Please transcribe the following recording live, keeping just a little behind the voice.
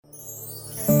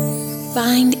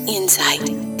Find insight,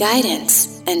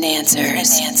 guidance, and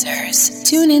answers.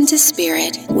 Tune into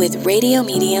Spirit with radio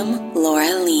medium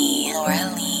Laura Lee.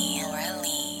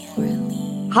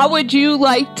 How would you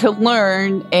like to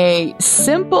learn a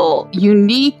simple,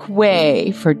 unique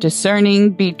way for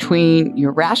discerning between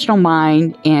your rational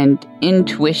mind and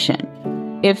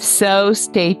intuition? If so,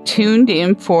 stay tuned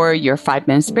in for your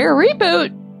 5-Minute Spirit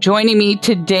Reboot. Joining me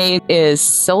today is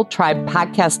Soul Tribe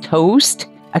podcast host,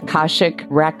 Akashic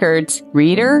Records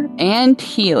reader, and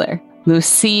healer,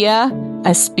 Lucia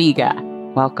Espiga.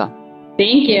 Welcome.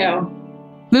 Thank you.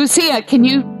 Lucia, can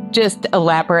you just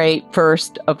elaborate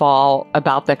first of all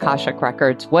about the Akashic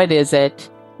Records? What is it?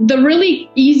 The really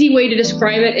easy way to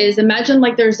describe it is imagine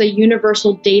like there's a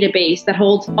universal database that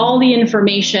holds all the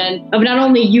information of not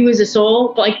only you as a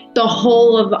soul, but like the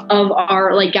whole of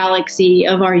our like galaxy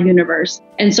of our universe.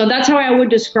 And so that's how I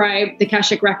would describe the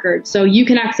Akashic Records. So you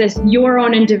can access your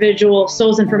own individual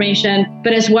soul's information,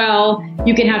 but as well,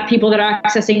 you can have people that are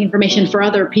accessing information for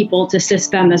other people to assist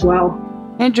them as well.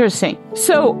 Interesting.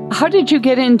 So how did you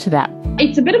get into that?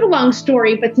 It's a bit of a long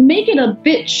story, but to make it a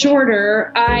bit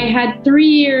shorter, I had 3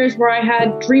 years where I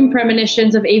had dream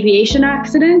premonitions of aviation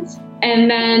accidents. And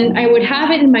then I would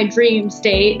have it in my dream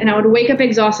state and I would wake up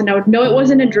exhausted. I would know it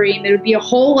wasn't a dream. It would be a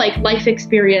whole like life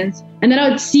experience. And then I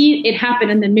would see it happen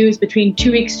in the news between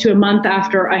 2 weeks to a month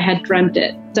after I had dreamt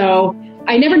it. So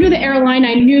I never knew the airline.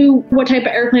 I knew what type of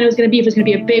airplane it was going to be, if it was going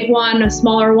to be a big one, a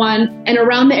smaller one, and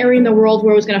around the area in the world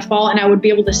where it was going to fall. And I would be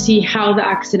able to see how the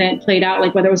accident played out,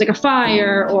 like whether it was like a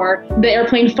fire or the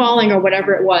airplane falling or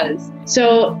whatever it was.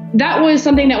 So that was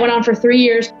something that went on for 3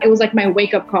 years. It was like my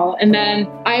wake up call. And then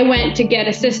I went to get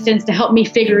assistance to help me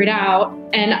figure it out.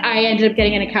 And I ended up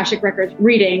getting an Akashic Records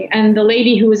reading. And the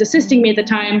lady who was assisting me at the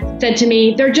time said to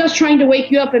me, they're just trying to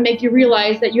wake you up and make you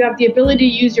realize that you have the ability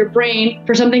to use your brain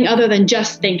for something other than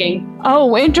just thinking.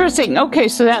 Oh, interesting. Okay,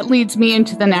 so that leads me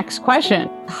into the next question.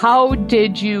 How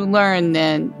did you learn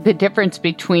then the difference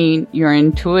between your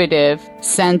intuitive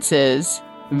senses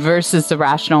versus the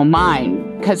rational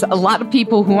mind? Because a lot of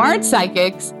people who aren't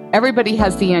psychics, everybody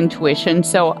has the intuition.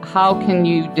 So how can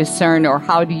you discern, or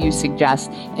how do you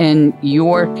suggest in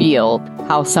your field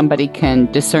how somebody can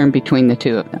discern between the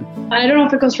two of them? I don't know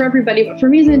if it goes for everybody, but for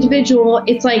me as an individual,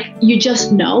 it's like you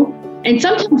just know. And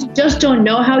sometimes you just don't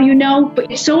know how you know,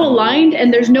 but it's so aligned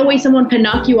and there's no way someone can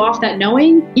knock you off that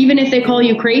knowing. Even if they call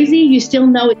you crazy, you still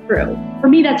know it's true. For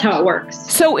me, that's how it works.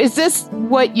 So is this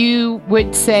what you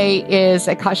would say is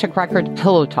Akashic Record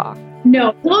pillow talk?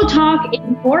 No, pillow talk is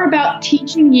more about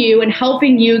teaching you and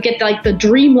helping you get like the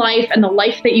dream life and the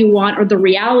life that you want, or the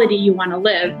reality you want to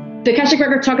live. The Akashic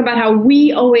Records talk about how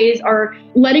we always are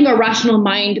letting our rational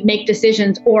mind make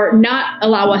decisions or not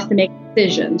allow us to make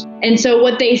decisions. And so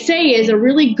what they say is a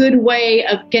really good way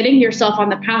of getting yourself on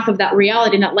the path of that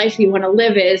reality and that life you want to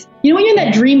live is, you know, when you're in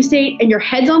that dream state and your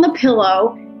head's on the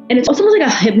pillow and it's almost like a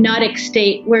hypnotic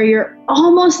state where you're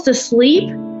almost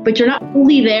asleep, but you're not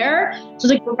fully there. So it's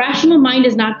like the rational mind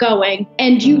is not going.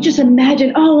 And you just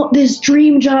imagine, oh, this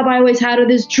dream job I always had, or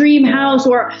this dream house,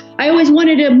 or I always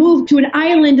wanted to move to an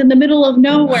island in the middle of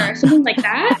nowhere, something like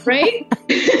that, right?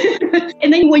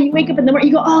 And then when you wake up in the morning,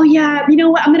 you go, oh yeah, you know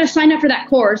what? I'm going to sign up for that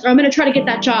course, or I'm going to try to get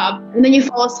that job. And then you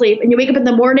fall asleep and you wake up in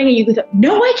the morning and you go,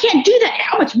 no, I can't do that.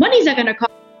 How much money is that going to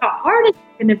cost? How hard is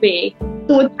it going to be?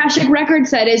 So what Akashic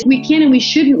Records said is we can and we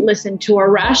shouldn't listen to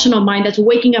our rational mind that's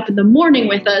waking up in the morning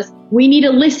with us. We need to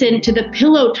listen to the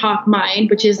pillow talk mind,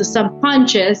 which is the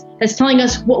subconscious, that's telling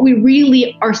us what we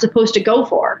really are supposed to go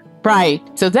for. Right.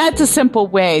 So that's a simple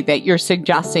way that you're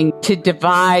suggesting to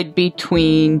divide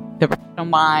between the rational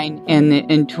mind and the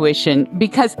intuition.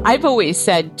 Because I've always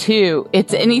said, too,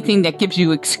 it's anything that gives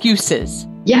you excuses.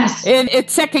 Yes. And it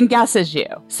second guesses you.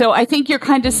 So I think you're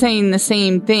kind of saying the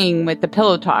same thing with the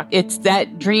pillow talk. It's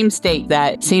that dream state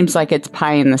that seems like it's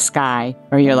pie in the sky,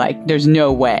 or you're like, there's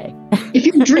no way. If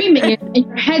you're dreaming it and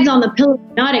your head's on the pillow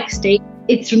hypnotic state,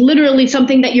 it's literally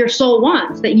something that your soul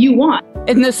wants, that you want.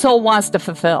 And the soul wants to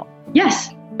fulfill. Yes.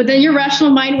 But then your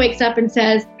rational mind wakes up and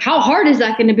says, how hard is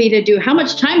that going to be to do? How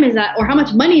much time is that? Or how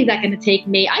much money is that going to take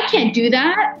me? I can't do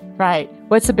that. Right.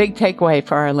 What's the big takeaway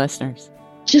for our listeners?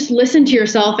 Just listen to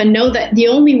yourself and know that the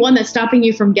only one that's stopping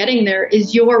you from getting there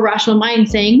is your rational mind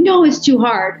saying, no, it's too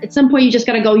hard. At some point, you just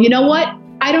got to go, you know what?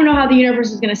 I don't know how the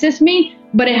universe is going to assist me,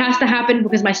 but it has to happen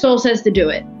because my soul says to do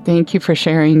it. Thank you for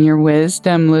sharing your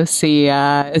wisdom,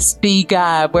 Lucia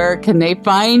Espiga. Where can they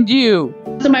find you?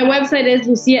 So my website is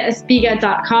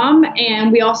luciaespiga.com,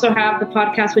 and we also have the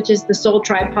podcast, which is the Soul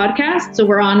Tribe podcast. So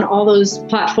we're on all those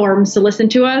platforms to listen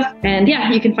to us. And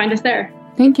yeah, you can find us there.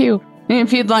 Thank you. And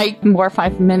if you'd like more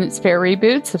 5 Minutes Fair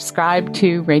Reboot, subscribe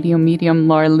to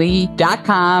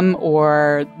RadioMediumLauralee.com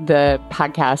or the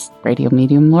podcast Radio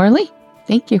Medium Laura Lee.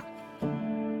 Thank you.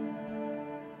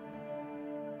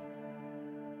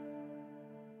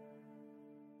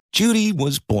 Judy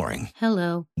was boring.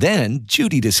 Hello. Then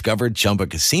Judy discovered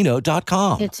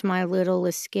ChumbaCasino.com. It's my little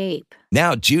escape.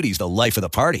 Now Judy's the life of the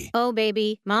party. Oh,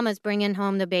 baby, mama's bringing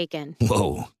home the bacon.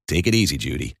 Whoa, take it easy,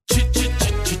 Judy.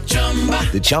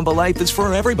 The Chumba life is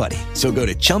for everybody. So go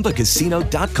to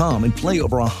ChumbaCasino.com and play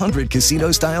over 100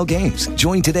 casino-style games.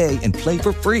 Join today and play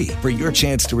for free for your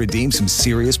chance to redeem some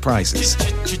serious prizes.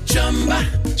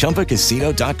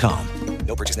 ChumbaCasino.com.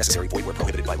 No purchase necessary. Void where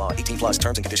prohibited by law. 18+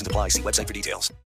 terms and conditions apply. See website for details.